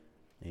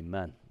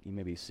Amen. You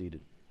may be seated.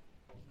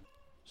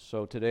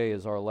 So today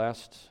is our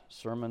last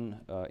sermon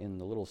in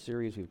the little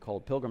series we've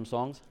called Pilgrim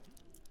Songs,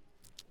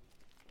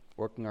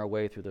 working our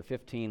way through the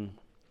 15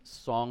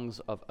 songs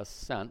of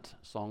ascent,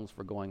 songs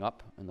for going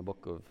up in the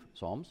book of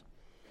Psalms.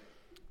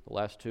 The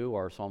last two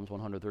are Psalms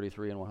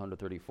 133 and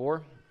 134.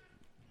 You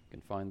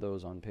can find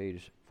those on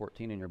page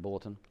 14 in your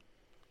bulletin.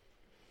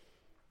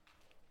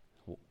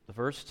 The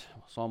first,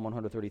 Psalm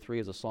 133,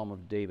 is a psalm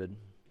of David.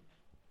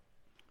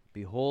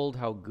 Behold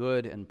how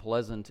good and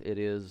pleasant it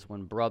is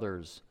when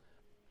brothers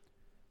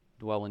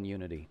dwell in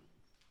unity.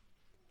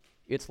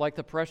 It's like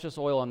the precious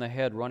oil on the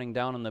head running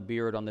down on the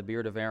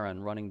beard of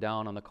Aaron, running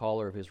down on the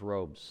collar of his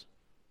robes.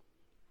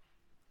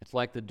 It's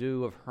like the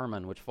dew of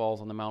Hermon, which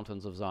falls on the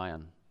mountains of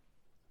Zion.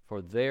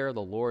 For there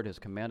the Lord has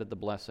commanded the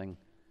blessing,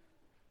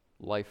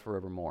 life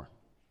forevermore.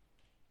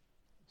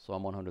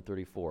 Psalm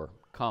 134.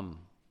 Come,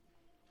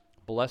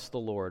 bless the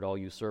Lord, all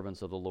you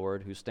servants of the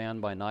Lord, who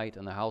stand by night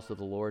in the house of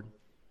the Lord.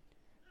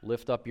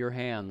 Lift up your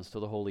hands to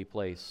the holy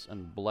place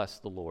and bless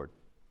the Lord.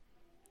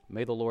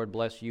 May the Lord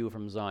bless you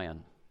from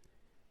Zion,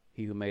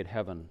 he who made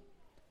heaven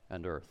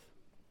and earth.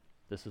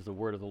 This is the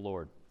word of the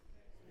Lord.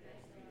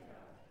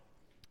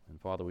 And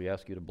Father, we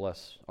ask you to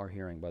bless our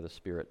hearing by the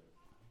Spirit.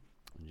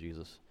 In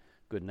Jesus'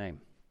 good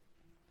name,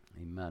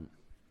 amen.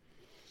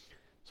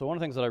 So one of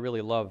the things that I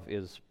really love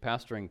is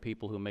pastoring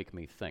people who make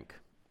me think.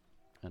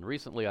 And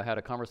recently I had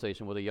a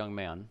conversation with a young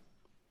man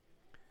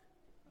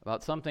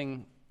about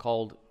something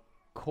called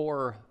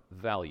core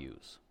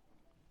values.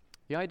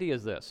 The idea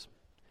is this.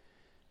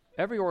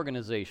 Every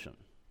organization,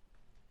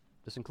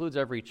 this includes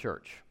every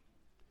church,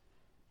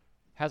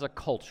 has a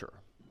culture.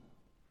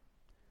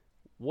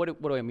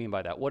 What do I mean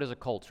by that? What is a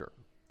culture?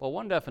 Well,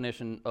 one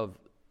definition of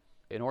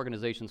an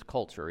organization's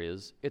culture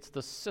is it's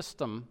the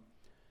system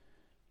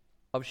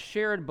of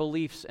shared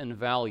beliefs and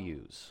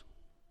values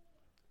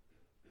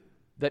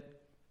that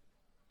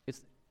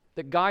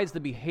guides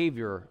the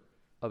behavior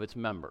of its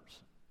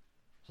members.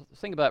 So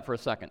think about it for a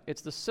second.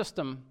 It's the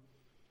system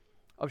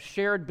of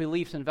shared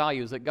beliefs and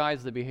values that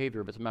guides the behavior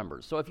of its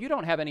members. So if you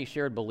don't have any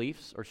shared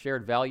beliefs or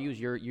shared values,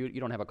 you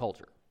don't have a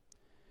culture.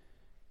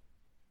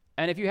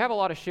 And if you have a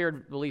lot of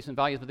shared beliefs and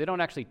values, but they don't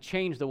actually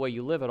change the way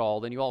you live at all,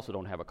 then you also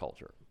don't have a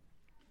culture.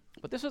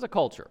 But this is a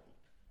culture.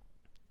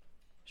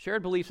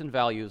 Shared beliefs and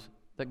values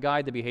that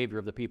guide the behavior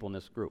of the people in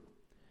this group.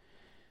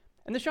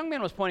 And this young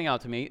man was pointing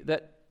out to me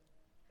that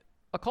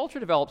a culture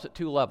develops at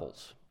two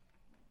levels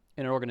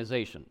in an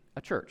organization,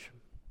 a church.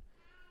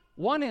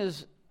 One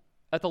is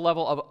at the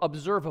level of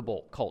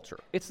observable culture.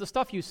 It's the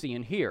stuff you see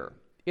and hear.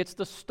 It's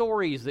the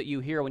stories that you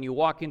hear when you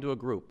walk into a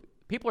group.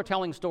 People are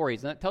telling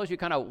stories, and that tells you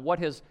kind of what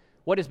has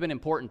been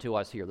important to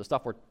us here, the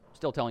stuff we're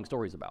still telling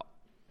stories about.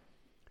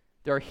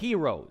 There are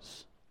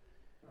heroes.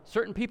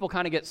 Certain people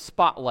kind of get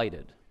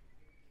spotlighted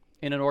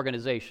in an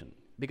organization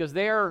because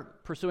they're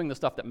pursuing the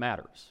stuff that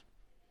matters.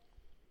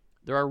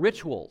 There are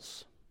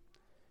rituals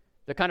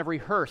that kind of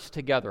rehearse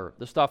together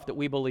the stuff that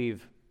we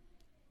believe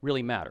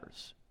really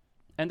matters.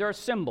 And there are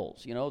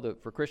symbols,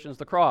 for Christians,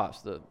 the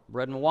cross, the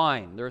bread and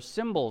wine. There are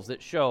symbols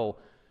that show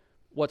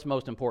what's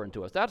most important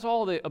to us. That's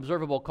all the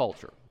observable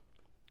culture.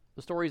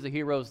 The stories, the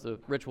heroes, the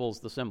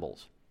rituals, the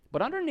symbols.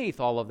 But underneath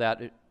all of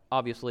that,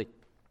 obviously,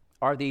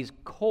 are these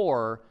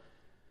core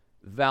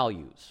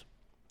values.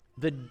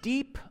 The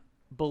deep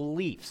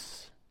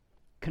beliefs,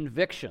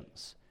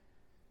 convictions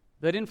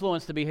that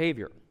influence the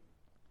behavior,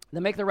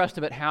 that make the rest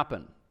of it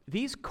happen.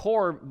 These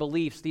core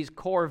beliefs, these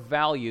core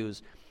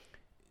values,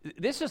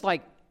 this is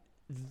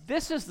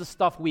the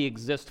stuff we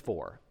exist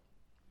for.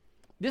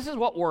 This is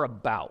what we're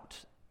about.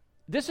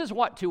 This is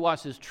what to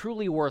us is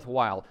truly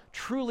worthwhile,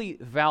 truly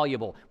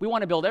valuable. We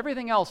want to build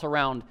everything else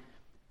around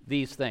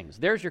these things.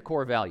 There's your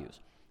core values.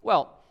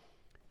 Well,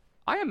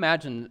 I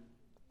imagine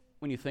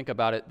when you think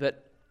about it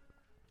that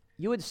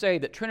you would say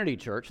that Trinity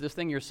Church, this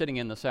thing you're sitting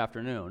in this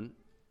afternoon,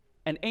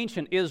 and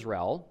ancient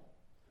Israel,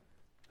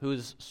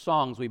 whose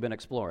songs we've been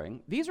exploring,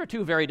 these are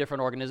two very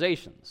different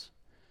organizations.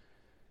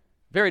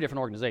 Very different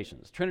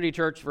organizations. Trinity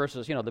Church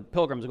versus, the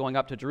pilgrims going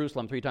up to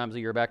Jerusalem 3 times a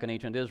year back in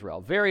ancient Israel.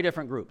 Very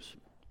different groups.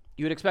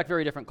 You would expect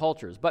very different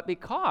cultures. But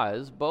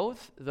because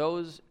both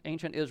those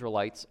ancient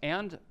Israelites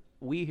and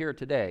we here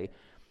today,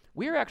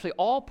 we are actually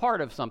all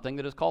part of something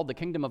that is called the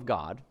kingdom of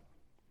God.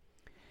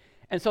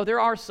 And so there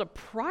are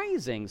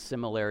surprising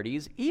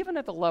similarities even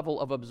at the level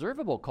of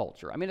observable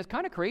culture. I mean, it's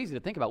kind of crazy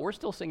to think about. We're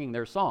still singing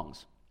their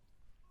songs.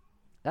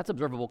 That's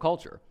observable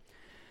culture.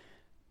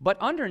 But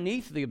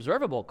underneath the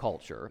observable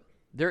culture,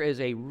 there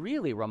is a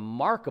really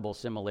remarkable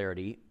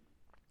similarity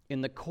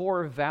in the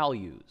core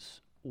values.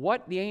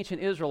 What the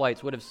ancient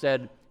Israelites would have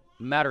said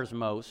matters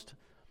most,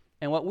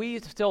 and what we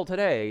still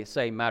today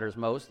say matters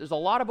most, there's a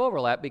lot of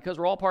overlap because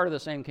we're all part of the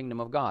same kingdom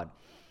of God.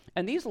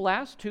 And these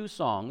last two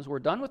songs, we're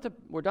done with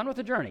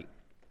the journey.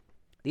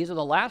 These are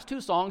the last two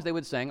songs they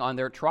would sing on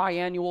their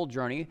triannual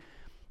journey,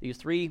 these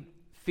 3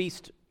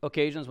 feast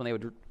occasions when they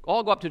would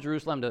all go up to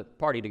Jerusalem to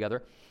party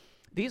together.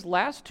 These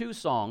last two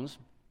songs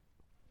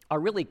are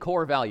really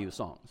core value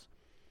songs.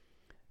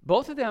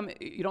 Both of them,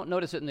 you don't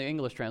notice it in the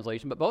English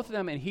translation, but both of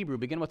them in Hebrew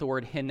begin with the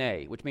word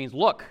hine, which means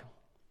look,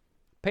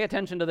 pay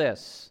attention to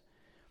this.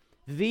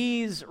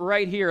 These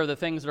right here are the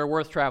things that are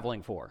worth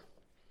traveling for.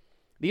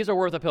 These are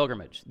worth a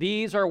pilgrimage.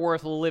 These are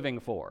worth living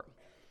for.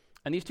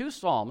 And these two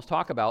psalms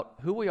talk about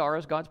who we are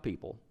as God's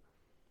people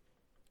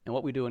and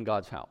what we do in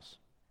God's house.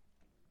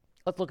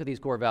 Let's look at these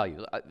core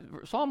values.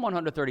 Psalm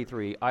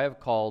 133, I have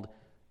called,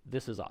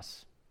 This Is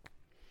Us.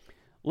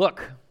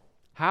 Look,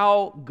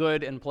 how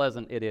good and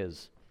pleasant it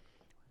is.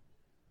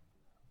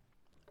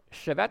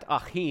 Shevet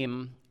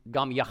achim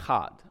gam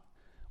yachad.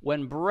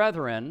 When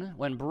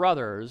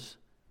brothers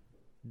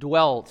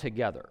dwell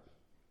together.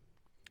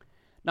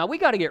 Now, we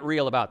got to get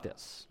real about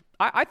this.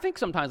 I think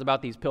sometimes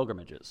about these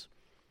pilgrimages.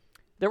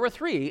 There were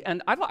 3,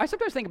 and I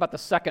sometimes think about the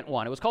second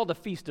one. It was called the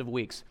Feast of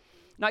Weeks.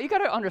 Now, you got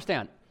to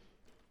understand,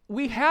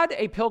 we had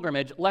a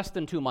pilgrimage less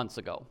than 2 months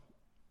ago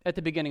at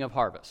the beginning of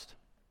harvest.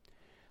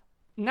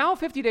 Now,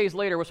 50 days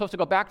later, we're supposed to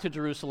go back to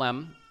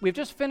Jerusalem. We've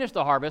just finished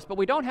the harvest, but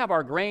we don't have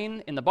our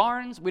grain in the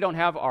barns. We don't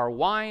have our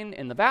wine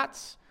in the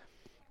vats.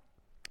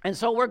 And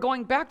so we're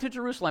going back to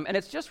Jerusalem, and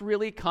it's just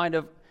really kind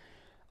of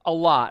a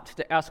lot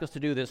to ask us to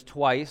do this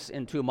twice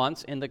in 2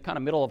 months in the kind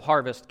of middle of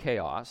harvest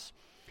chaos.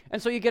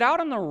 And so you get out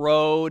on the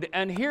road,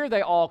 and here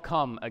they all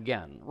come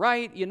again,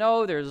 right? You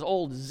know, there's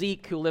old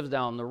Zeke who lives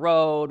down the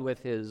road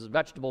with his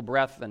vegetable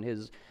breath and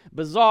his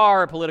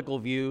bizarre political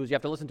views. You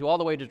have to listen to all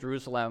the way to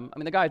Jerusalem. I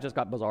mean, the guy's just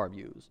got bizarre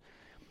views.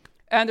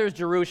 And there's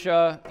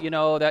Jerusha, you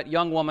know, that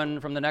young woman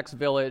from the next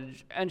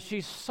village, and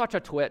she's such a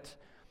twit.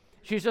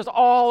 She's just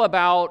all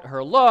about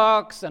her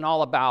looks and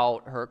all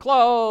about her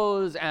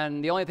clothes,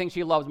 and the only thing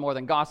she loves more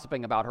than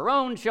gossiping about her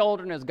own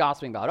children is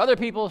gossiping about other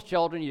people's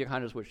children. You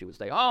kind of just wish she would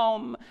stay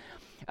home.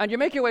 And you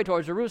make your way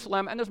towards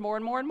Jerusalem, and there's more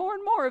and more and more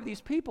and more of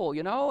these people,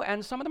 you know,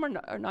 and some of them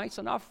are nice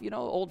enough, you know,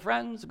 old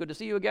friends, good to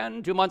see you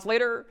again, 2 months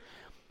later.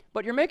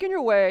 But you're making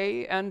your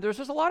way, and there's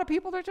just a lot of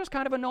people that are just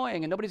kind of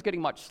annoying, and nobody's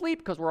getting much sleep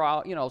because we're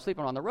all, you know,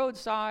 sleeping on the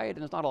roadside,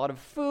 and there's not a lot of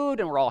food,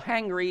 and we're all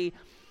hangry,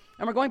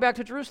 and we're going back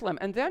to Jerusalem.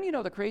 And then, you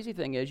know, the crazy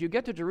thing is you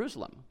get to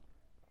Jerusalem,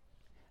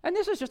 and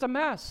this is just a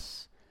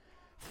mess.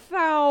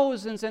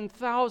 Thousands and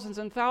thousands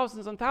and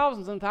thousands and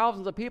thousands and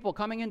thousands of people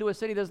coming into a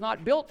city that's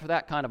not built for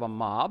that kind of a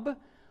mob.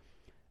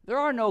 There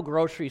are no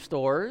grocery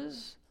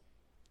stores.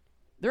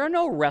 There are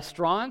no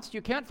restaurants.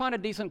 You can't find a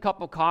decent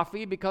cup of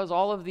coffee because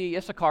all of the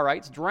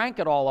Issacharites drank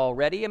it all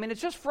already. I mean,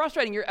 it's just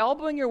frustrating. You're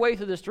elbowing your way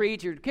through the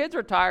streets. Your kids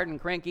are tired and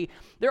cranky.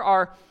 There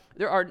are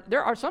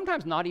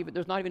sometimes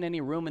there's not even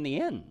any room in the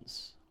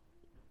inns.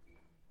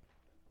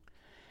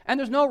 And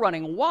there's no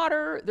running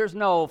water. There's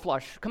no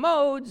flush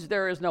commodes.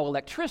 There is no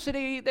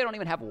electricity. They don't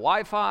even have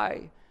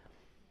Wi-Fi.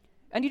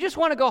 And you just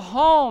want to go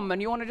home,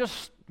 and you want to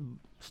just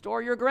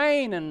store your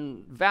grain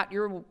and vat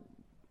your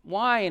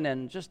wine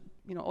and just,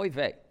 you know, oy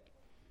vey.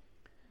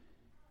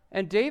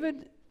 And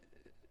David,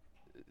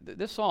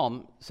 this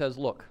psalm says,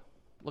 look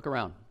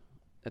around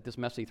at this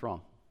messy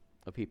throng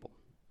of people.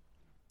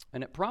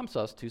 And it prompts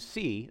us to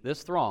see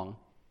this throng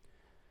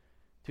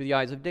through the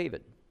eyes of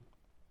David.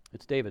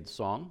 It's David's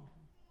song.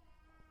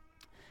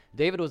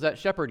 David was that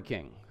shepherd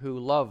king who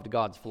loved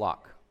God's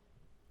flock.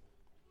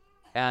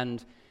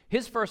 And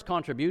his first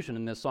contribution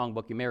in this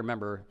songbook, you may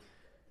remember,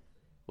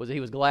 was that he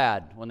was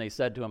glad when they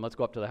said to him, let's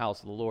go up to the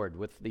house of the Lord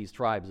with these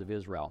tribes of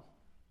Israel.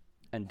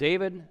 And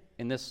David,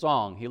 in this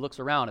song, he looks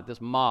around at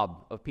this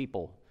mob of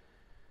people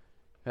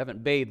who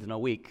haven't bathed in a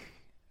week.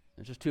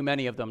 There's just too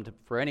many of them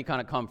for any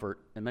kind of comfort,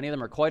 and many of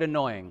them are quite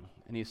annoying.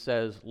 And he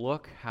says,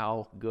 look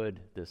how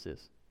good this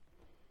is.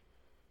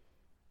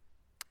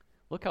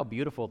 Look how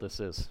beautiful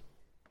this is.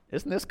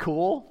 Isn't this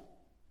cool?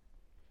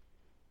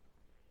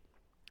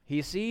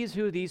 He sees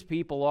who these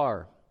people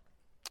are.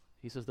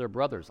 He says they're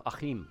brothers,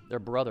 achim, they're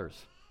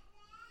brothers.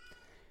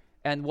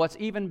 And what's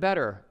even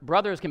better,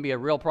 brothers can be a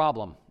real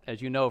problem,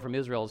 as you know from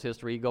Israel's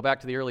history. You go back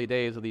to the early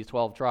days of these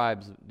 12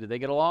 tribes. Did they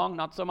get along?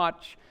 Not so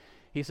much.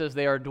 He says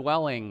they are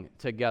dwelling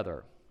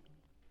together.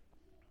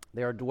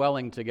 They are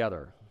dwelling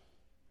together.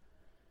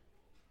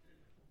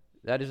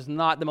 That is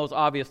not the most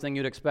obvious thing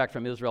you'd expect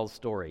from Israel's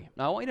story.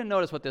 Now, I want you to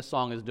notice what this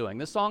song is doing.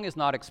 This song is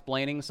not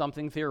explaining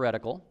something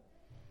theoretical.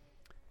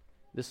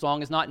 This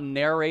song is not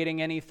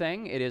narrating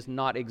anything. It is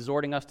not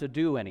exhorting us to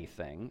do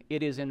anything.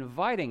 It is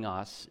inviting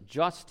us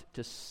just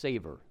to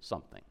savor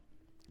something.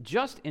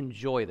 Just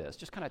enjoy this.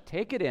 Just kind of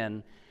take it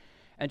in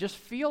and just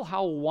feel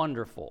how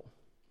wonderful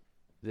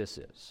this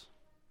is.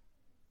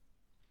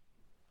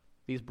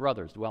 These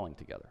brothers dwelling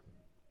together.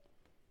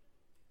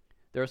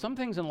 There are some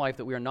things in life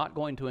that we are not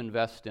going to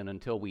invest in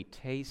until we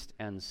taste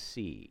and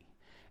see.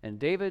 And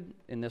David,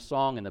 in this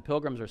song, and the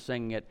Pilgrims are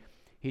singing it,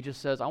 he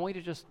just says, I want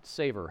you to just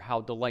savor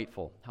how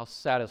delightful, how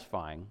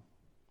satisfying,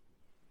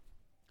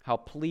 how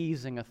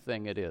pleasing a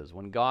thing it is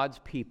when God's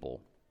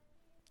people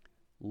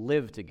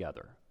live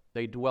together,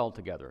 they dwell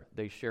together,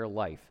 they share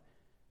life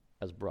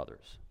as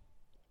brothers.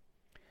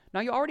 Now,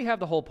 you already have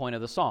the whole point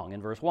of the song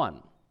in verse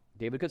 1.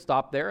 David could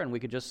stop there and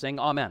we could just sing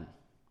Amen.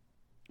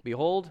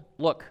 Behold,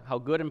 look, how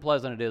good and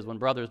pleasant it is when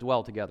brothers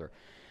dwell together.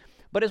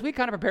 But as we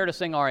kind of prepare to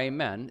sing our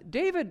Amen,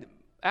 David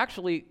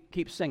actually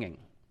keeps singing.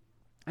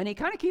 And he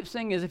kind of keeps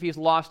saying as if he's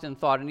lost in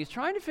thought, and he's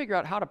trying to figure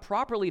out how to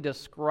properly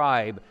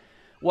describe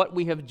what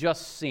we have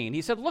just seen.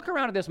 He said, look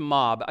around at this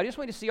mob. I just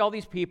want you to see all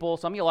these people.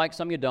 Some you like,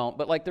 some you don't,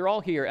 but like they're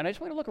all here. And I just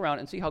want you to look around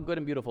and see how good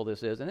and beautiful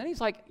this is. And then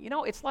he's like,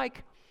 it's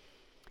like,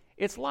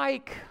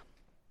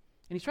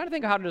 and he's trying to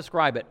think of how to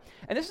describe it.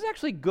 And this is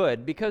actually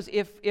good, because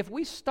if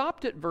we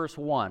stopped at verse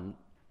 1,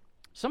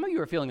 some of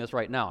you are feeling this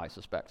right now, I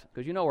suspect,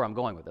 because you know where I'm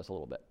going with this a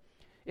little bit.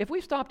 If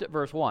we stopped at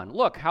verse 1,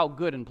 look how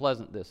good and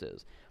pleasant this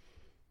is,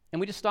 and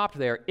we just stopped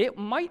there, it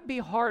might be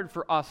hard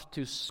for us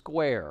to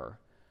square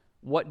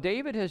what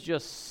David has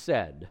just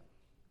said,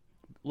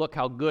 look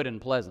how good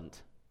and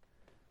pleasant,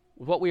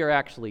 with what we are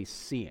actually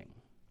seeing.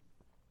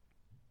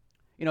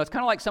 It's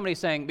kind of like somebody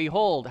saying,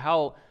 behold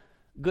how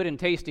good and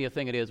tasty a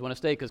thing it is when a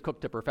steak is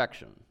cooked to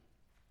perfection.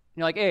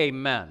 You're like,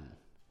 amen.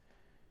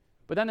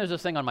 But then there's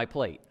this thing on my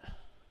plate.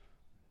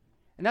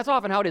 And that's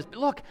often how it is.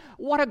 Look,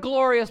 what a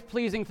glorious,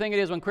 pleasing thing it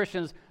is when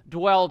Christians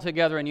dwell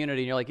together in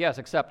unity. And you're like, yes,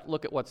 except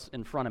look at what's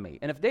in front of me.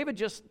 And if David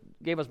just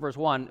gave us verse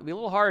 1, it'd be a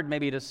little hard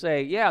maybe to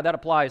say, yeah, that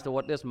applies to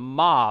what this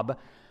mob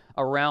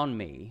around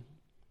me.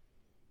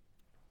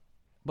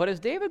 But as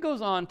David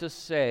goes on to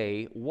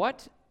say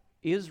what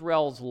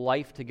Israel's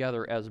life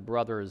together as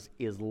brothers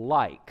is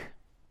like,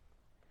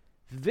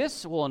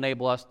 this will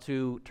enable us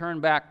to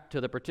turn back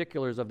to the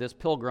particulars of this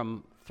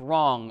pilgrim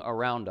throng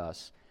around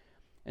us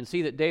and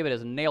see that David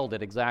has nailed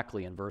it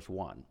exactly in verse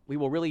 1. We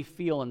will really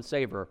feel and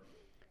savor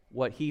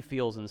what he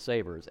feels and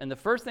savors. And the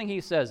first thing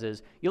he says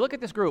is, you look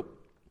at this group,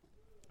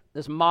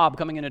 this mob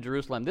coming into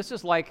Jerusalem. This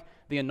is like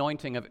the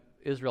anointing of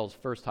Israel's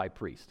first high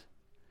priest.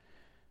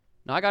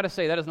 Now, I got to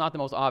say, that is not the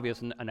most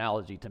obvious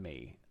analogy to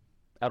me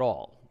at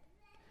all.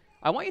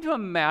 I want you to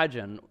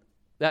imagine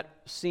that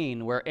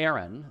scene where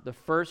Aaron, the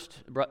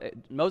first,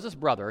 Moses'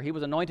 brother, he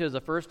was anointed as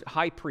the first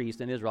high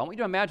priest in Israel. I want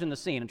you to imagine the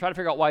scene and try to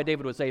figure out why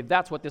David would say,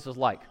 that's what this is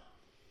like.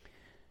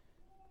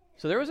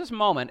 So there was this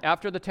moment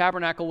after the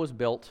tabernacle was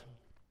built,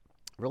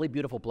 really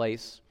beautiful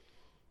place,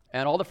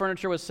 and all the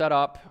furniture was set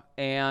up,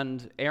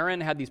 and Aaron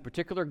had these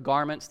particular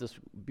garments, this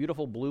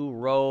beautiful blue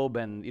robe,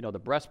 and the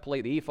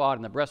breastplate, the ephod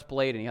and the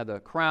breastplate, and he had the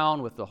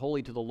crown with the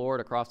holy to the Lord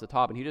across the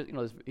top, and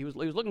he was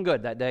looking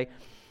good that day.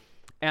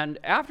 And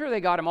after they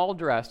got him all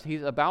dressed,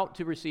 he's about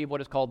to receive what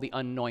is called the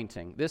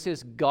anointing. This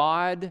is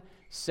God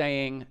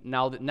saying,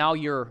 now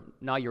you're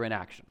in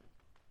action.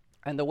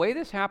 And the way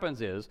this happens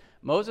is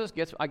Moses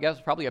gets, I guess,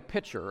 probably a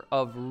pitcher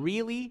of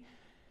really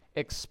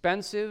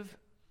expensive,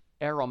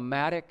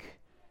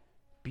 aromatic,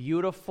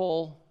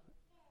 beautiful,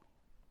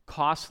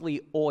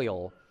 costly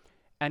oil,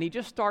 and he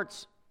just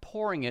starts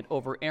pouring it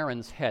over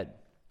Aaron's head.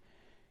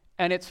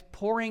 And it's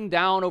pouring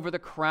down over the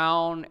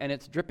crown, and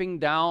it's dripping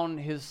down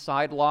his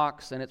side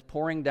locks, and it's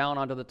pouring down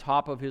onto the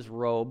top of his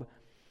robe.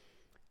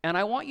 And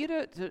I want you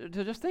to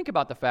just think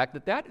about the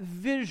fact that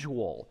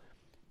visual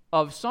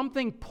of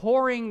something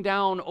pouring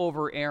down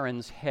over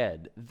Aaron's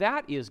head,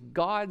 that is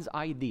God's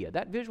idea.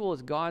 That visual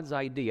is God's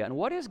idea. And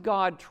what is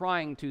God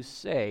trying to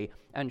say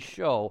and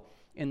show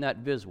in that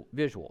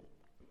visual?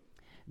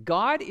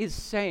 God is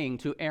saying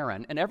to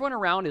Aaron, and everyone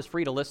around is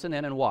free to listen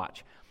in and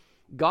watch.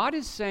 God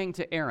is saying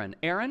to Aaron,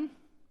 Aaron,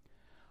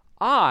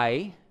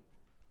 I,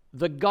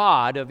 the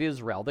God of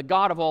Israel, the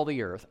God of all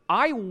the earth,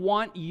 I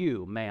want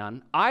you,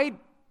 man. I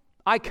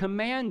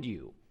command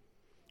you.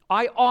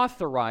 I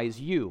authorize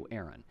you,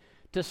 Aaron,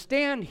 to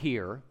stand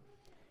here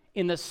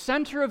in the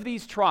center of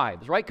these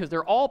tribes, right? Because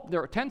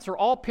their tents are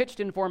all pitched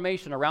in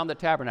formation around the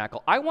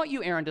tabernacle. I want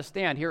you, Aaron, to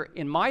stand here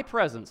in my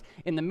presence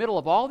in the middle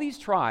of all these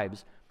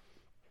tribes,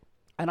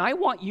 and I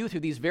want you through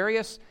these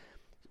various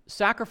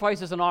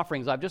sacrifices and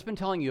offerings I've just been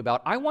telling you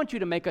about, I want you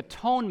to make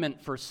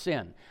atonement for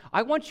sin.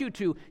 I want you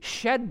to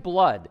shed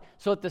blood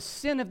so that the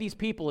sin of these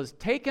people is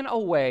taken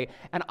away,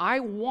 and I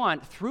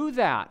want, through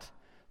that,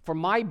 for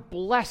my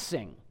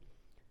blessing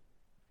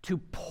to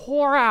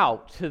pour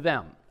out to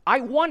them.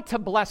 I want to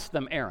bless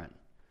them, Aaron.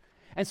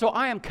 And so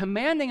I am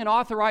commanding and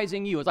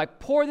authorizing you as I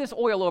pour this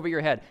oil over your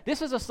head.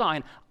 This is a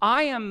sign.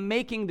 I am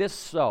making this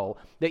so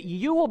that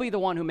you will be the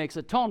one who makes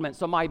atonement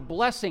so my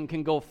blessing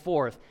can go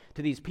forth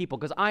to these people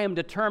because I am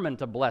determined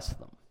to bless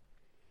them.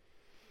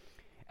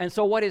 And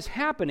so what is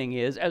happening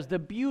is as the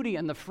beauty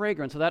and the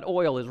fragrance of that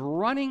oil is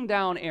running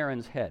down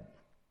Aaron's head,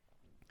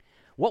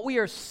 what we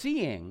are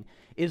seeing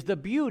is the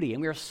beauty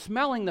and we are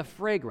smelling the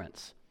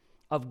fragrance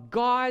of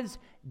God's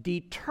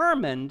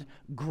determined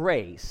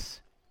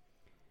grace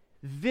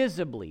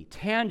visibly,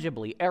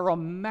 tangibly,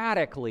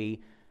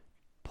 aromatically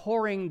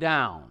pouring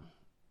down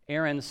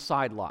Aaron's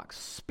side locks,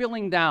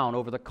 spilling down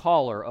over the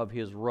collar of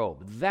his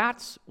robe.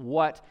 That's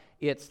what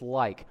it's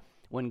like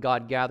when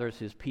God gathers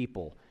his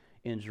people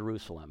in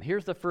Jerusalem.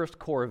 Here's the first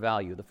core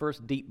value, the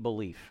first deep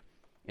belief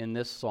in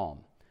this psalm.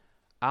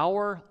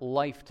 Our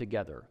life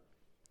together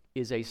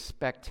is a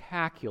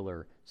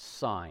spectacular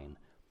sign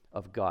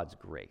of God's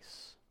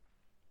grace.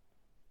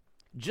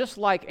 Just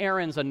like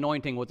Aaron's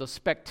anointing was a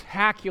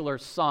spectacular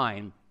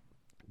sign,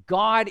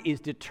 God is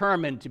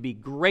determined to be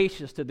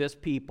gracious to this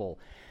people.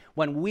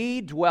 When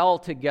we dwell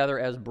together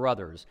as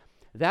brothers,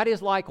 That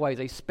is likewise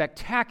a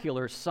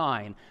spectacular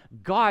sign.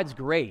 God's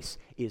grace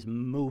is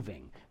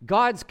moving.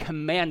 God's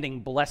commanding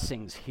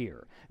blessings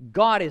here.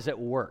 God is at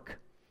work.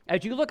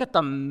 As you look at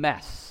the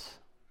mess,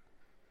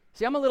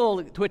 see, I'm a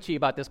little twitchy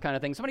about this kind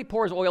of thing. Somebody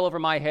pours oil over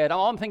my head.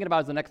 All I'm thinking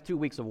about is the next 2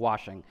 weeks of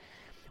washing.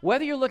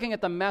 Whether you're looking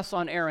at the mess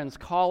on Aaron's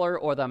collar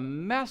or the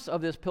mess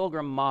of this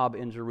pilgrim mob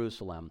in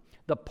Jerusalem,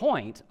 the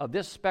point of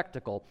this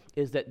spectacle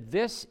is that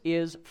this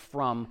is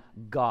from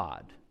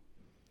God.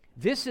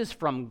 This is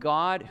from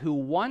God, who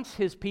wants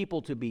his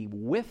people to be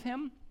with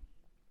him,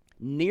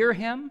 near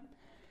him,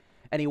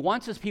 and he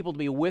wants his people to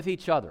be with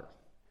each other.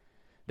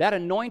 That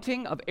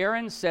anointing of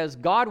Aaron says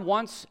God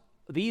wants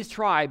these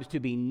tribes to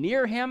be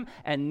near him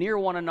and near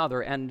one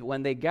another. And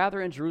when they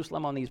gather in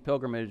Jerusalem on these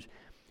pilgrimages,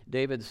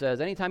 David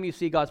says, anytime you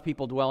see God's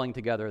people dwelling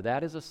together,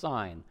 that is a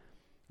sign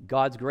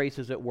God's grace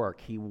is at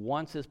work. He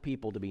wants his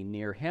people to be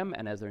near him,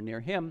 and as they're near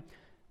him,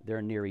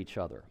 they're near each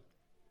other.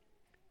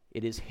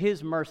 It is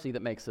his mercy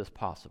that makes this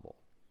possible.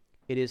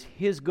 It is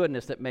his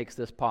goodness that makes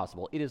this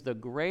possible. It is the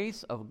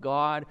grace of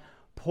God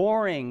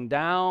pouring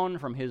down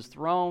from his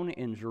throne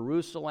in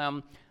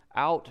Jerusalem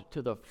out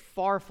to the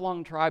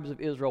far-flung tribes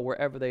of Israel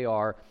wherever they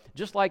are,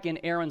 just like in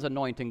Aaron's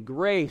anointing,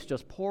 grace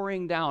just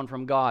pouring down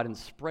from God and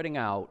spreading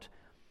out.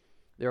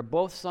 They're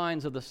both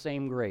signs of the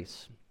same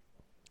grace.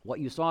 What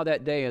you saw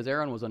that day as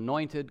Aaron was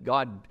anointed,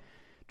 God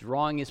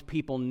drawing his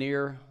people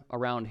near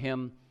around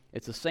him,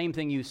 it's the same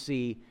thing you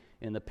see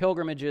in the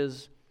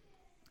pilgrimages,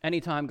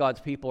 anytime God's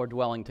people are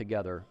dwelling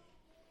together.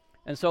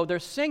 And so they're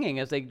singing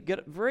as they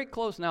get very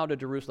close now to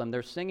Jerusalem.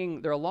 They're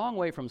singing, they're a long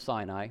way from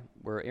Sinai,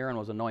 where Aaron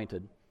was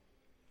anointed.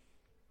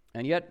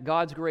 And yet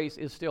God's grace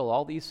is still,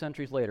 all these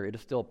centuries later, it is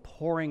still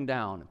pouring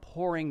down,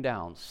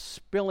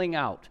 spilling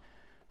out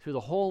through the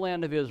whole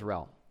land of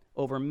Israel.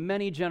 Over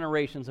many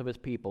generations of his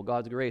people,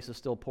 God's grace is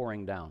still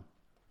pouring down.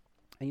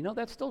 And you know,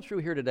 that's still true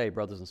here today,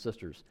 brothers and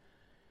sisters.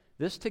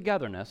 This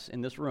togetherness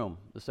in this room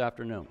this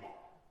afternoon,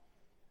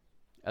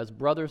 as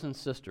brothers and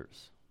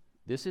sisters,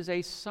 this is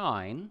a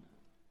sign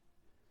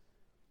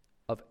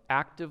of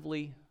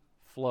actively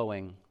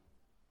flowing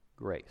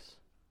grace.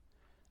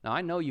 Now,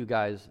 I know you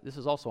guys, this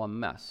is also a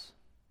mess,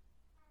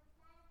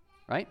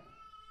 right?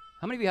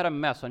 How many of you had a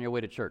mess on your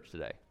way to church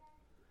today?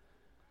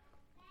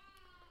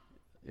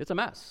 It's a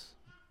mess.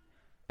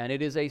 And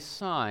it is a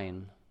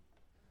sign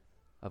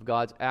of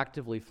God's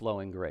actively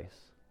flowing grace.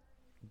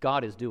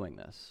 God is doing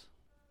this.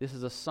 This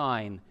is a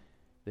sign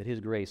that his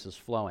grace is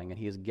flowing and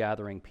he is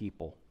gathering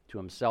people to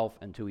himself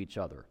and to each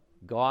other.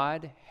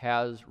 God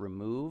has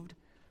removed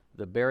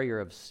the barrier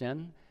of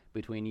sin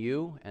between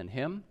you and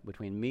him,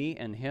 between me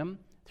and him,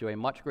 through a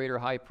much greater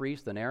high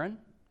priest than Aaron.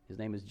 His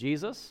name is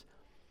Jesus.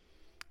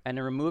 And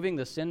in removing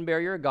the sin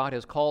barrier, God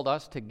has called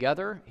us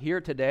together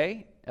here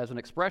today as an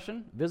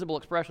expression, visible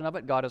expression of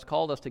it. God has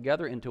called us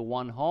together into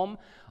one home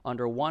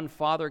under one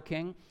Father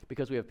King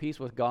because we have peace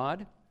with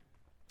God.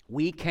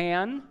 We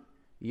can,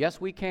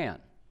 yes we can,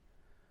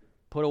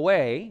 put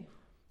away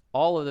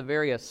all of the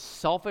various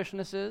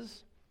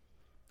selfishnesses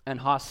and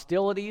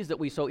hostilities that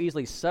we so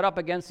easily set up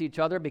against each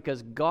other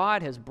because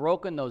God has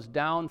broken those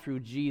down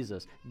through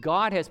Jesus.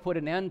 God has put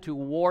an end to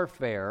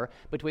warfare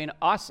between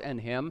us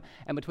and him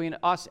and between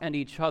us and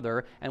each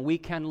other, and we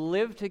can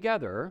live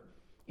together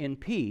in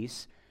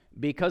peace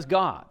because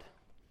God.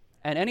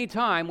 And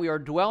anytime we are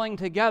dwelling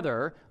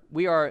together,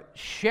 we are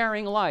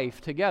sharing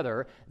life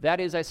together, that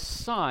is a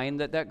sign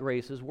that that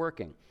grace is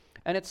working.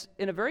 And it's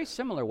in a very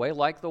similar way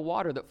like the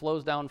water that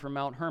flows down from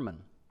Mount Hermon.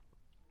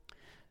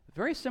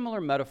 Very similar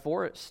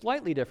metaphor,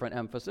 slightly different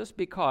emphasis,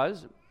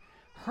 because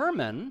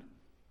Hermon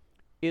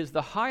is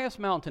the highest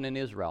mountain in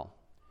Israel.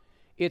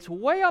 It's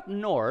way up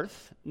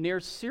north near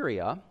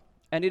Syria,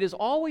 and it is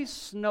always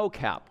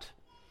snow-capped.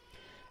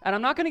 And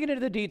I'm not going to get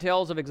into the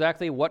details of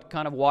exactly what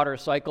kind of water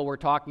cycle we're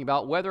talking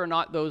about, whether or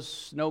not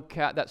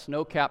that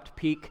snow-capped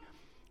peak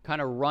kind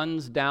of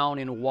runs down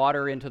in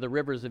water into the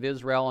rivers of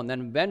Israel and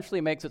then eventually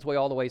makes its way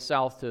all the way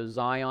south to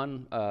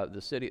Zion, the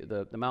city,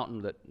 the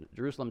mountain that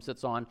Jerusalem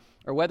sits on,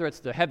 or whether it's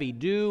the heavy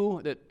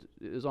dew that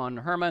is on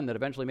Hermon that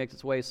eventually makes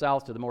its way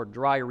south to the more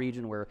dry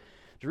region where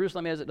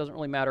Jerusalem is. It doesn't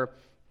really matter.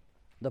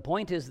 The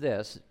point is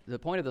this, the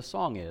point of the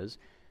song is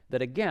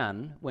that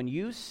again, when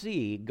you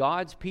see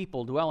God's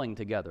people dwelling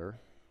together,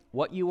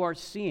 what you are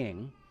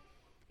seeing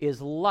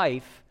is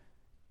life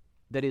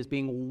that is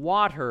being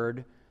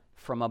watered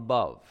from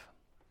above.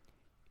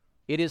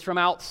 It is from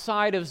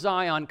outside of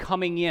Zion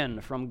coming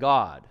in from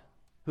God,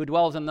 who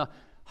dwells in the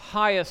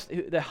highest,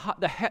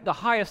 the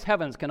highest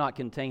heavens cannot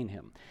contain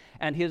him.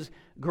 And his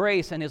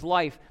grace and his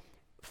life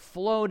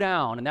flow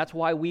down, and that's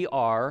why we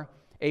are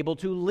able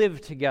to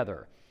live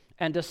together.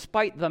 And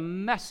despite the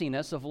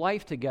messiness of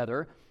life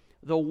together,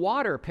 the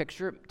water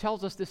picture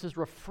tells us this is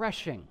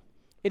refreshing.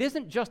 It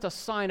isn't just a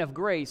sign of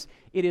grace,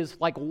 it is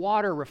like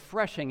water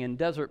refreshing in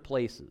desert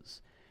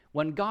places.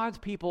 When God's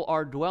people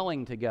are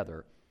dwelling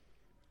together,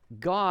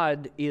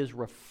 God is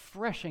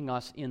refreshing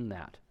us in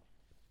that,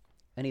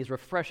 and he's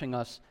refreshing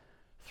us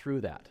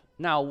through that.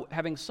 Now,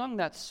 having sung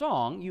that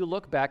song, you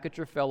look back at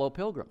your fellow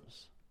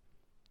pilgrims.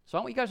 So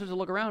I want you guys just to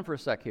look around for a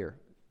sec here.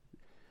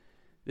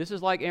 This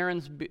is like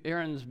Aaron's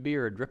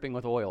beard dripping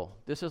with oil.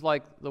 This is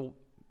like the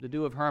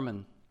dew of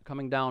Hermon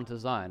coming down to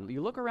Zion.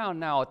 You look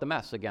around now at the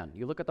mess again.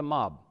 You look at the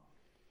mob.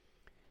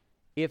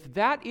 If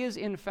that is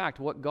in fact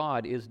what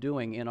God is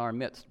doing in our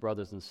midst,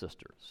 brothers and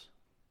sisters,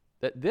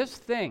 that this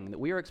thing that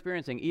we are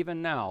experiencing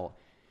even now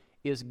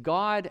is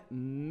God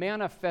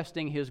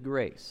manifesting his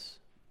grace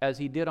as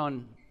he did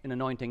in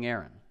anointing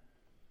Aaron.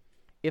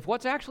 If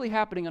what's actually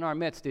happening in our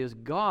midst is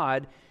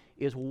God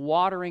is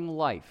watering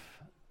life,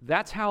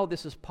 that's how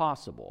this is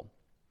possible,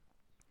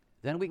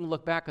 then we can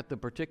look back at the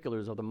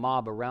particulars of the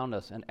mob around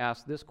us and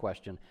ask this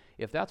question: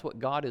 if that's what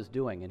God is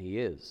doing, and he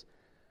is,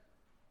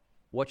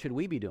 what should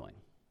we be doing?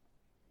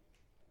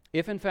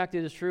 If in fact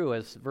it is true,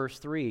 as verse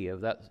 3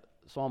 of that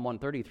Psalm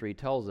 133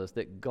 tells us,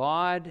 that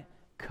God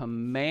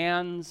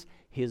commands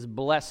his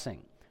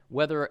blessing,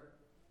 whether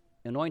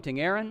anointing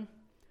Aaron,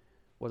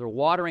 whether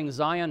watering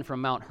Zion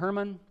from Mount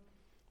Hermon,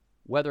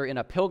 whether in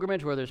a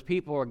pilgrimage where there's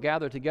people who are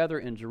gathered together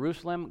in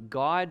Jerusalem,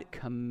 God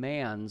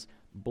commands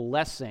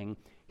blessing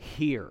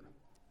here.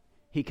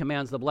 He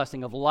commands the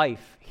blessing of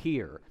life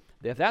here.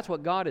 If that's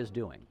what God is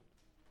doing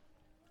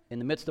in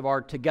the midst of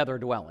our together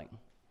dwelling,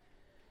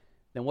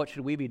 then what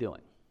should we be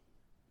doing?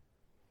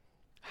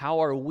 How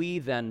are we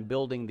then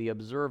building the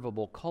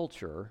observable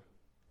culture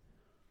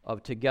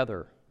of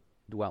together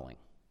dwelling?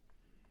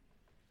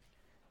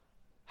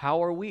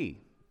 How are we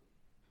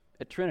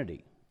at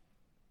Trinity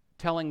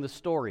telling the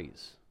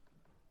stories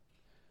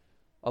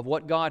of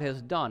what God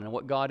has done and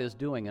what God is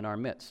doing in our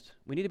midst?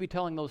 We need to be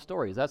telling those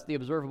stories. That's the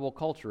observable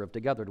culture of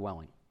together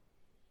dwelling.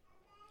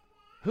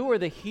 Who are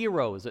the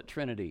heroes at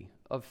Trinity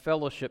of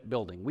fellowship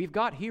building? We've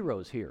got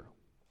heroes here.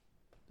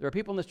 There are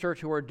people in this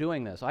church who are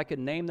doing this. I could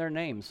name their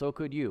names, so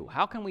could you.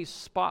 How can we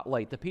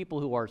spotlight the people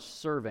who are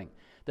serving,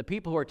 the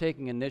people who are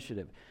taking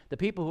initiative, the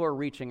people who are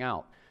reaching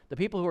out, the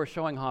people who are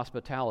showing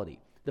hospitality,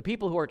 the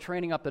people who are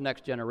training up the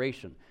next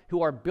generation,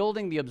 who are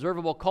building the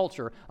observable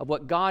culture of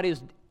what God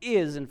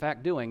is in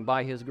fact doing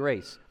by his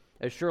grace,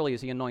 as surely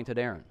as he anointed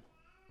Aaron?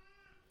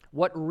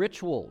 What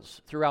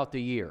rituals throughout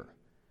the year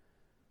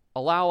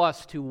allow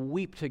us to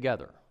weep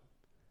together,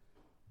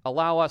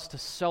 allow us to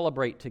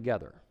celebrate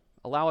together,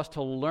 allow us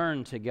to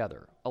learn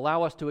together,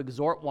 allow us to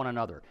exhort one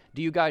another?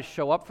 Do you guys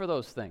show up for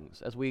those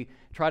things as we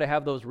try to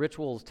have those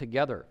rituals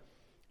together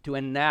to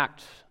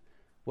enact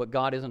what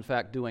God is in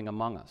fact doing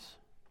among us?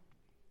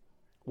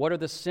 What are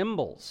the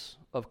symbols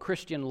of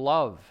Christian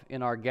love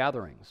in our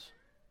gatherings?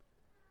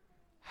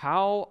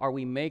 How are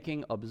we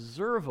making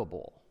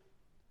observable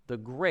the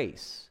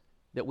grace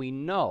that we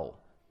know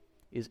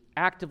is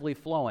actively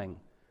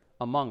flowing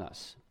among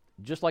us?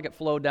 Just like it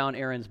flowed down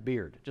Aaron's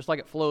beard, just like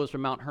it flows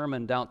from Mount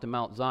Hermon down to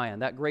Mount Zion,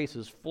 that grace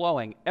is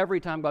flowing every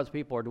time God's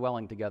people are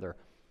dwelling together.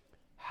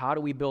 How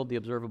do we build the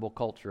observable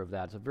culture of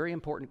that? It's a very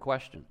important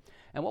question.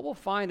 And what we'll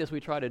find as we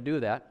try to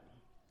do that,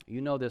 you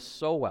know this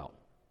so well.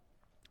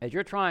 As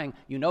you're trying,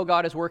 you know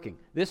God is working.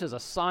 This is a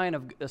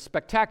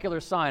spectacular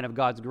sign of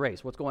God's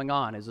grace. What's going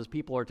on is as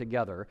people are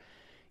together,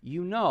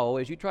 you know,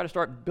 as you try to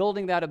start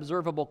building that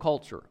observable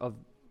culture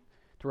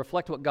to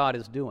reflect what God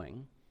is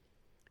doing,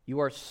 we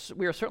are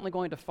certainly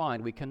going to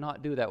find we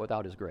cannot do that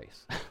without his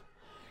grace.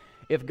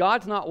 If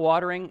God's not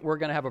watering, we're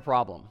going to have a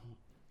problem.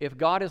 If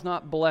God is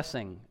not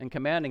blessing and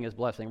commanding his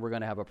blessing, we're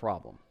going to have a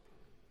problem.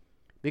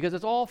 Because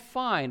it's all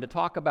fine to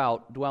talk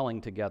about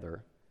dwelling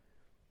together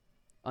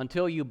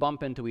until you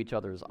bump into each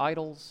other's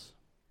idols,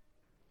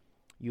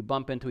 you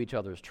bump into each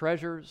other's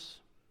treasures,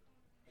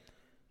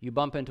 you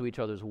bump into each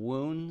other's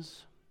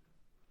wounds,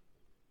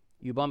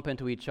 you bump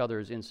into each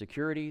other's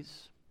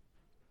insecurities,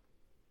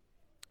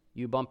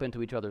 you bump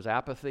into each other's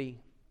apathy,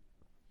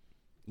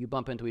 you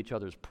bump into each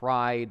other's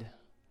pride,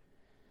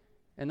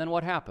 and then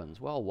what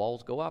happens? Well,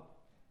 walls go up,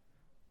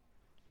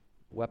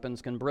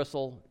 weapons can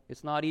bristle.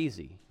 It's not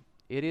easy.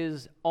 It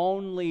is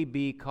only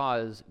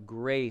because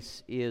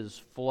grace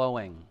is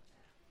flowing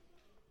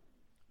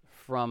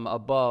from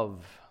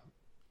above,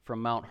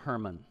 from Mount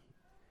Hermon.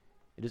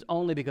 It is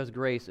only because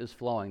grace is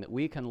flowing that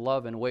we can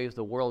love in ways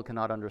the world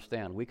cannot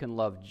understand. We can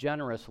love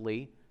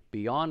generously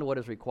beyond what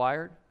is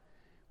required.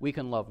 We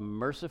can love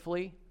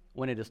mercifully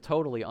when it is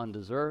totally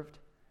undeserved.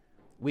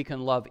 We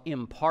can love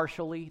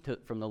impartially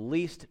from the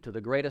least to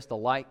the greatest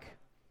alike.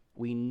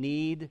 We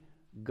need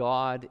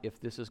God if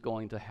this is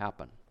going to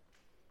happen,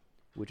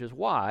 which is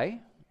why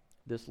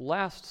this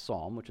last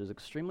psalm, which is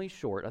extremely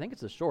short, I think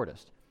it's the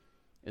shortest,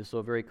 is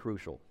so very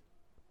crucial.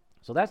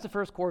 So that's the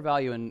first core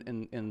value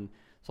in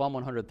Psalm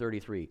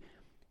 133.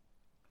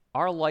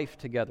 Our life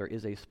together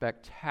is a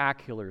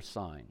spectacular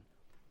sign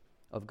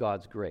of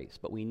God's grace,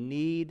 but we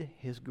need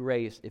his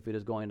grace if it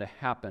is going to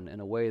happen in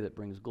a way that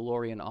brings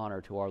glory and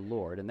honor to our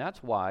Lord. And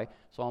that's why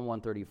Psalm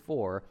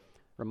 134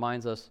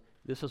 reminds us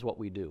this is what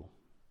we do.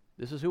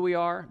 This is who we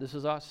are, this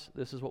is us,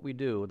 this is what we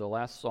do. The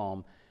last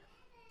psalm,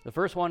 the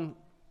first one,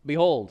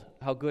 behold,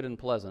 how good and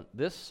pleasant.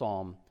 This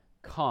psalm,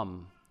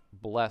 come,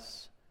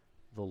 bless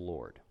the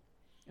Lord.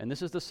 And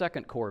this is the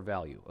second core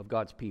value of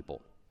God's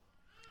people.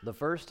 The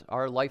first,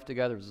 our life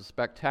together is a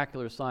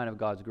spectacular sign of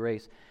God's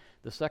grace.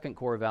 The second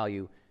core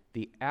value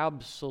the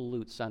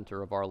absolute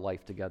center of our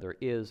life together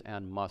is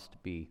and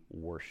must be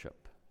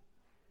worship.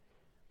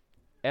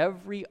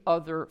 Every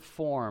other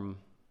form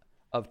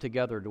of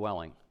together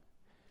dwelling.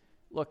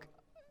 Look,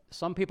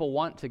 some people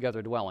want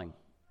together dwelling.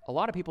 A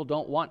lot of people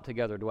don't want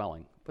together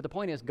dwelling. But the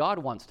point is, God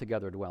wants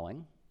together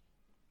dwelling.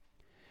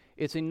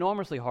 It's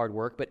enormously hard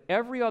work, but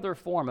every other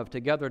form of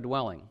together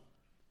dwelling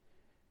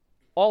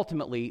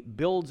ultimately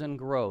builds and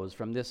grows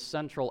from this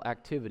central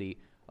activity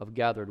of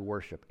gathered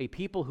worship. A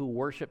people who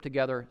worship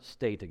together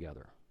stay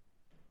together.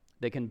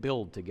 They can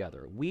build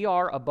together. We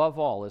are, above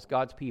all, as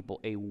God's people,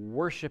 a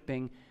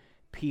worshiping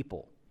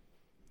people.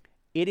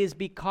 It is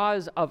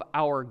because of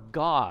our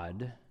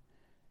God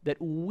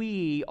that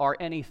we are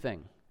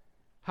anything.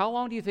 How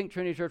long do you think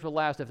Trinity Church would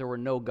last if there were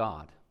no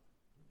God?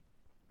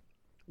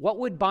 What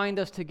would bind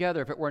us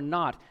together if it were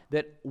not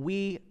that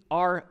we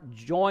are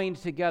joined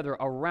together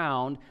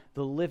around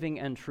the living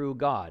and true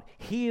God?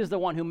 He is the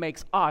one who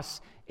makes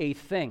us a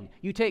thing.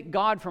 You take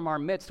God from our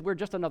midst, we're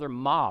just another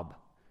mob.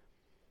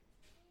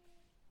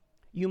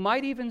 You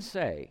might even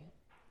say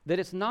that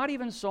it's not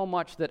even so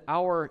much that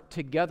our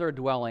together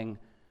dwelling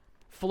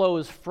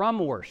flows from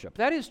worship.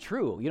 That is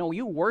true. You know,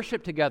 you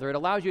worship together, it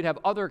allows you to have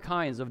other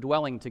kinds of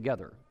dwelling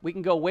together. We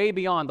can go way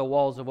beyond the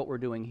walls of what we're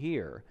doing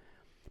here.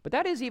 But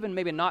that is even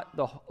maybe not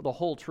the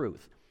whole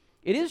truth.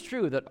 It is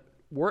true that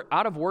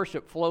out of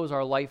worship flows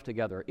our life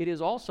together. It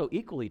is also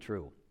equally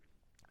true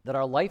that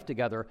our life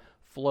together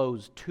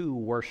flows to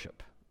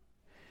worship.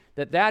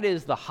 That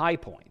is the high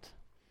point.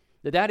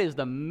 That is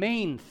the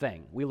main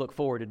thing we look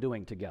forward to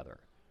doing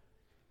together.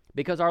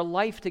 Because our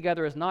life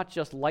together is not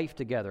just life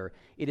together.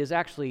 It is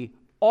actually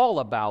all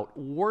about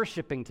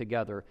worshiping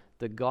together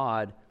the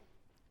God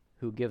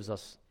who gives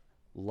us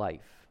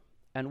life.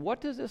 And what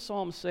does this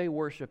psalm say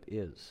worship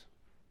is?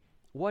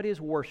 What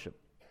is worship?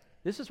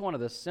 This is one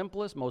of the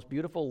simplest, most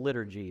beautiful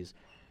liturgies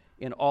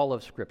in all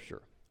of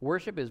Scripture.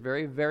 Worship is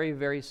very, very,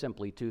 very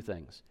simply two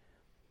things.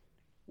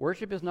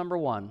 Worship is number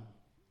one,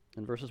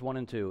 in verses 1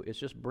 and 2, it's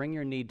just bring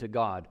your need to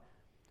God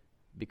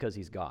because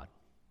He's God.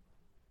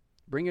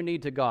 Bring your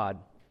need to God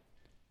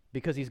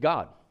because He's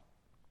God.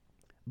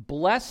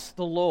 Bless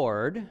the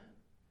Lord,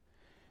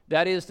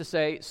 that is to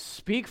say,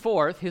 speak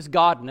forth His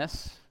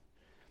godness,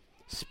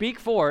 speak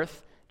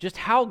forth just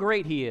how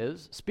great He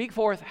is, speak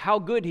forth how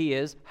good He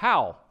is.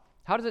 How?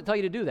 How does it tell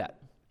you to do that?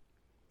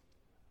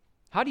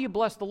 How do you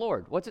bless the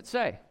Lord? What's it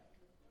say?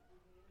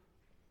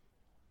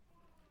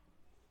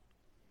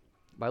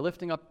 By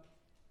lifting up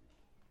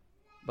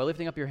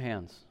your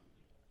hands.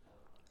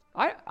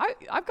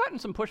 I've gotten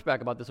some pushback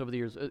about this over the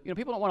years.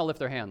 People don't want to lift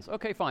their hands.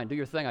 Okay, fine, do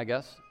your thing, I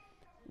guess.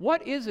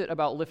 What is it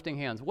about lifting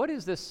hands? What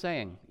is this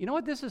saying? You know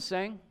what this is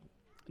saying?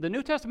 The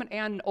New Testament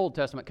and Old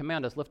Testament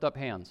command us lift up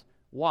hands.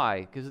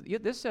 Why? Because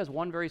this says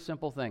one very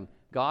simple thing.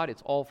 God,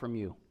 it's all from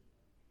you.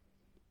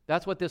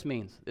 That's what this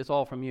means. It's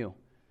all from you.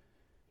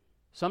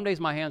 Some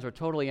days my hands are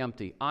totally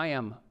empty. I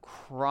am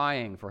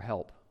crying for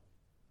help.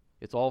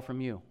 It's all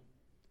from you.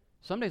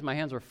 Some days my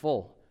hands are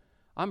full.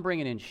 I'm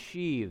bringing in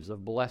sheaves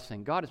of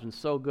blessing. God has been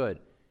so good.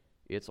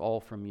 It's all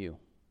from you.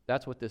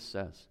 That's what this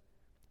says.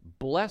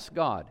 Bless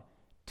God.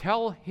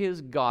 Tell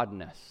His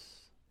godness.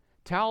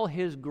 Tell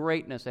His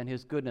greatness and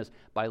His goodness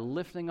by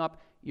lifting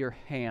up your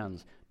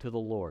hands to the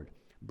Lord.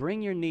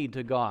 Bring your need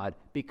to God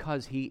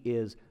because He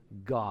is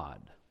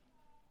God.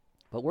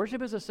 But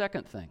worship is a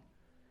second thing.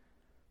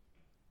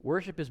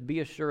 Worship is be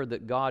assured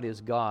that God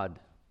is God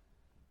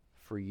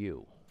for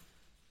you.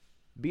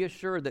 Be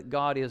assured that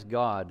God is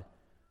God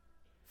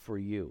for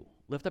you.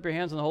 Lift up your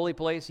hands in the holy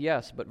place,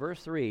 yes, but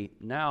verse 3,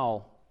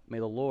 now may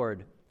the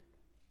Lord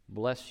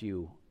bless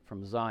you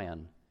from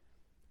Zion,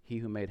 He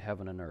who made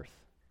heaven and earth.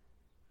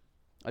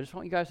 I just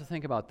want you guys to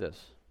think about this.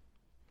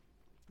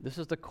 This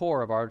is the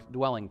core of our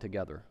dwelling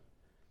together.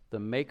 The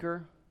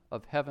maker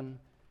of heaven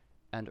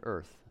and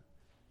earth.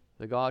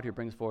 The God who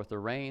brings forth the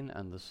rain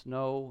and the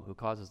snow, who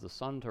causes the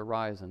sun to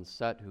rise and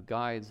set, who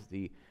guides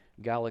the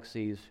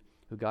galaxies,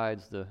 who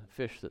guides the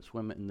fish that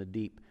swim in the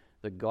deep.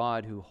 The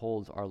God who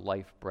holds our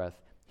life breath.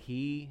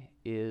 He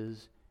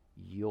is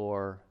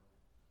your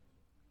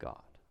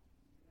God.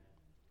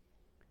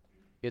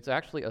 It's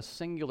actually a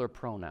singular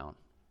pronoun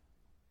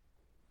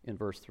in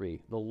verse 3.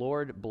 The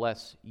Lord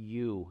bless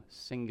you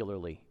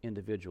singularly,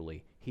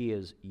 individually. He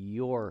is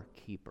your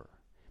keeper.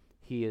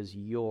 He is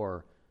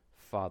your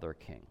Father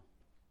King.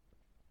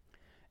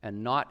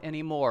 And not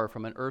anymore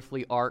from an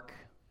earthly ark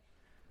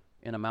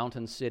in a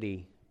mountain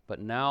city, but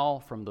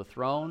now from the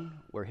throne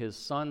where His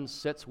Son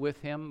sits with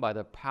Him by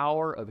the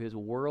power of His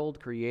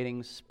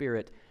world-creating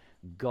Spirit,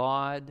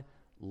 God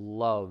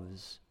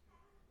loves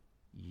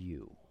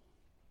you.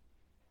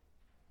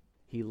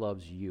 He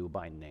loves you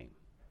by name.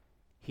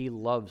 He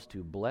loves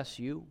to bless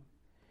you.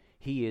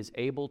 He is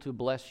able to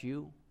bless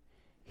you.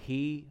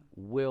 He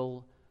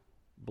will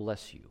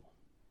bless you.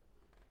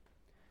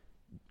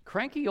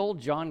 Cranky old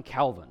John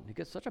Calvin, who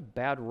gets such a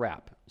bad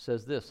rap,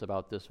 says this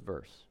about this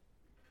verse.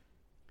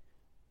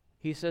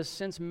 He says,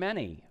 since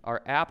many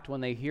are apt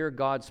when they hear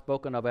God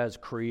spoken of as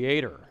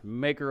creator,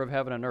 maker of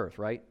heaven and earth,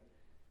 right?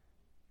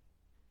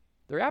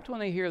 they're apt when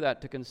they hear that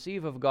to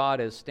conceive of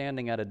God as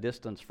standing at a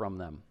distance from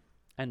them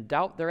and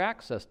doubt their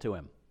access to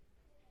him.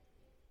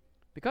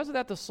 Because of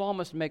that, the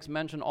psalmist makes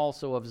mention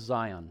also of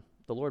Zion.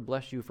 The Lord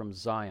bless you from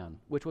Zion,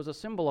 which was a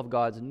symbol of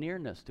God's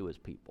nearness to his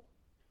people.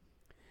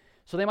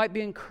 So they might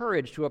be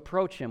encouraged to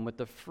approach him with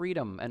the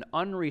freedom and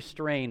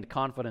unrestrained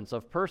confidence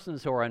of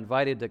persons who are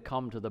invited to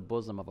come to the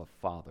bosom of a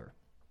father.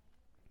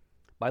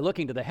 By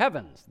looking to the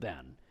heavens,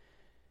 then,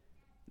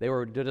 they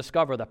were to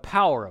discover the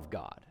power of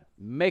God,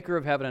 maker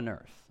of heaven and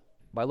earth.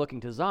 By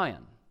looking to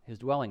Zion, his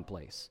dwelling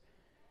place,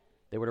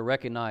 they were to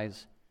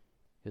recognize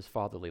his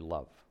fatherly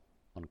love,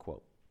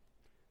 unquote.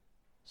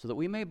 So that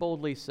we may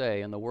boldly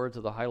say, in the words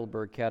of the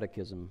Heidelberg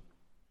Catechism,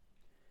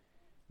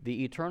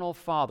 the eternal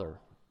Father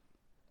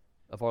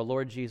of our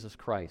Lord Jesus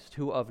Christ,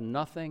 who of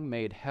nothing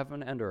made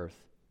heaven and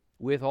earth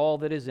with all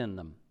that is in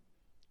them,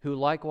 who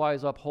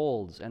likewise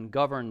upholds and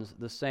governs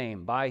the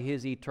same by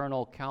his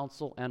eternal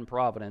counsel and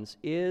providence,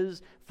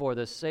 is, for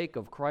the sake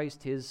of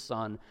Christ his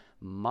Son,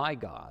 my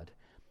God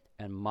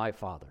and my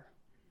Father,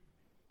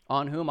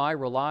 on whom I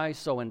rely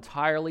so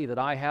entirely that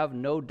I have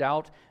no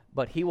doubt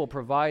but he will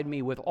provide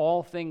me with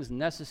all things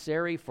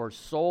necessary for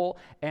soul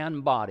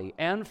and body,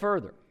 and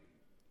further,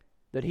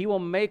 that he will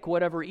make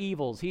whatever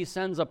evils he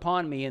sends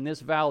upon me in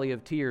this valley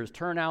of tears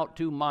turn out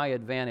to my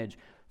advantage,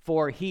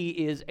 for he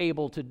is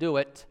able to do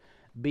it,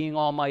 being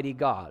Almighty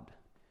God,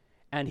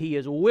 and he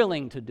is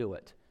willing to do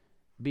it,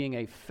 being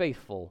a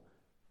faithful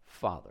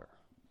Father.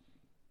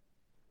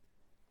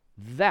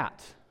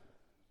 That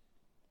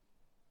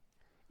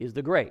is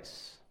the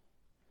grace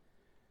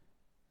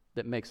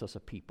that makes us a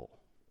people.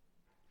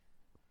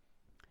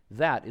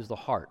 That is the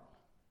heart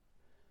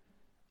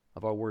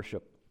of our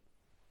worship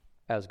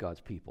as God's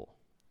people.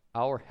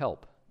 Our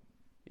help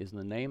is in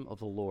the name of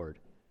the Lord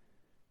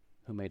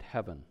who made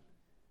heaven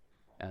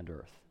and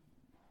earth.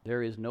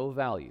 There is no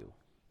value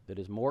that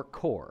is more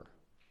core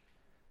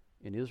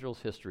in Israel's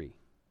history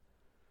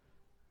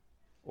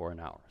or in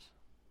ours.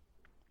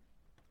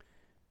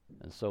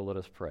 And so let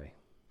us pray.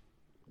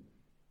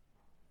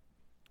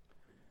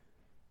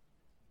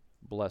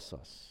 Bless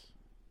us,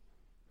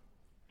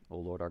 O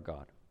Lord our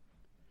God,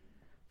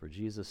 for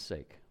Jesus'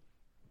 sake,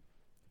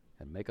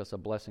 and make us a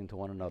blessing to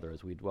one another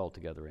as we dwell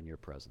together in your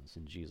presence.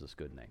 In Jesus'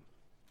 good name,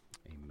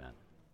 amen.